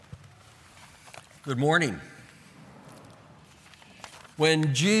Good morning.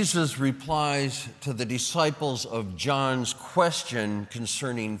 When Jesus replies to the disciples of John's question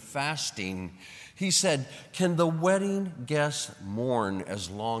concerning fasting, he said, "Can the wedding guests mourn as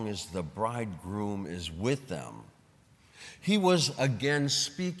long as the bridegroom is with them?" He was again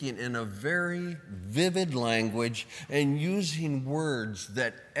speaking in a very vivid language and using words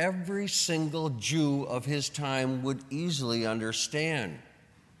that every single Jew of his time would easily understand.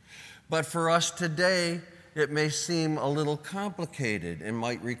 But for us today, it may seem a little complicated and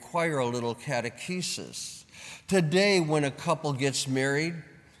might require a little catechesis. Today, when a couple gets married,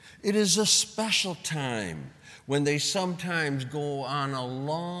 it is a special time when they sometimes go on a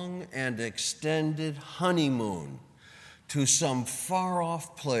long and extended honeymoon to some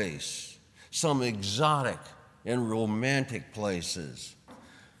far-off place, some exotic and romantic places.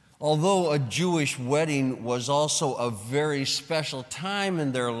 Although a Jewish wedding was also a very special time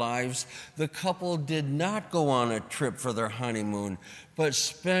in their lives, the couple did not go on a trip for their honeymoon, but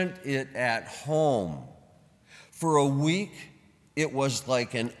spent it at home. For a week, it was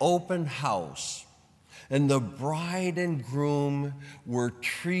like an open house, and the bride and groom were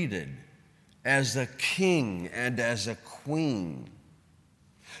treated as a king and as a queen.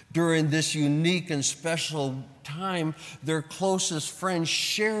 During this unique and special time, their closest friends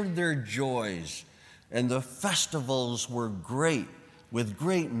shared their joys, and the festivals were great, with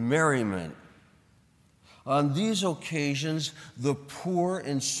great merriment. On these occasions, the poor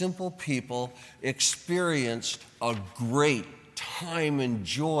and simple people experienced a great time and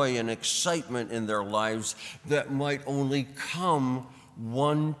joy and excitement in their lives that might only come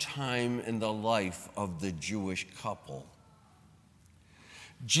one time in the life of the Jewish couple.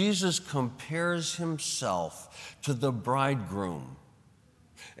 Jesus compares himself to the bridegroom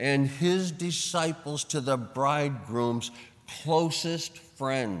and his disciples to the bridegroom's closest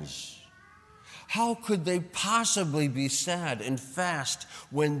friends. How could they possibly be sad and fast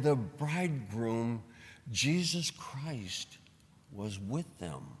when the bridegroom, Jesus Christ, was with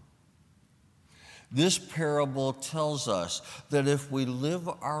them? This parable tells us that if we live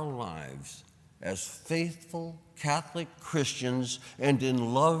our lives as faithful Catholic Christians and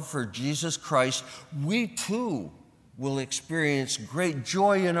in love for Jesus Christ, we too will experience great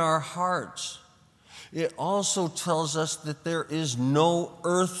joy in our hearts. It also tells us that there is no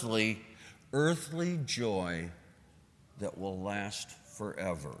earthly joy that will last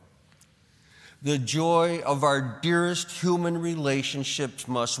forever. The joy of our dearest human relationships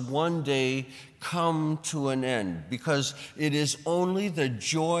must one day come to an end, because it is only the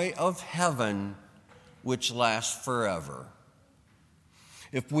joy of heaven which lasts forever.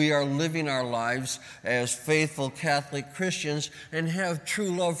 If we are living our lives as faithful Catholic Christians and have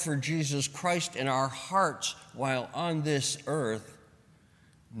true love for Jesus Christ in our hearts while on this earth,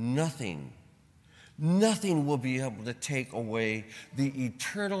 nothing will be able to take away the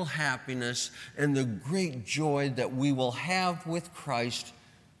eternal happiness and the great joy that we will have with Christ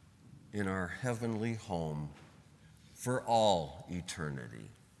in our heavenly home for all eternity.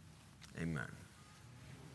 Amen.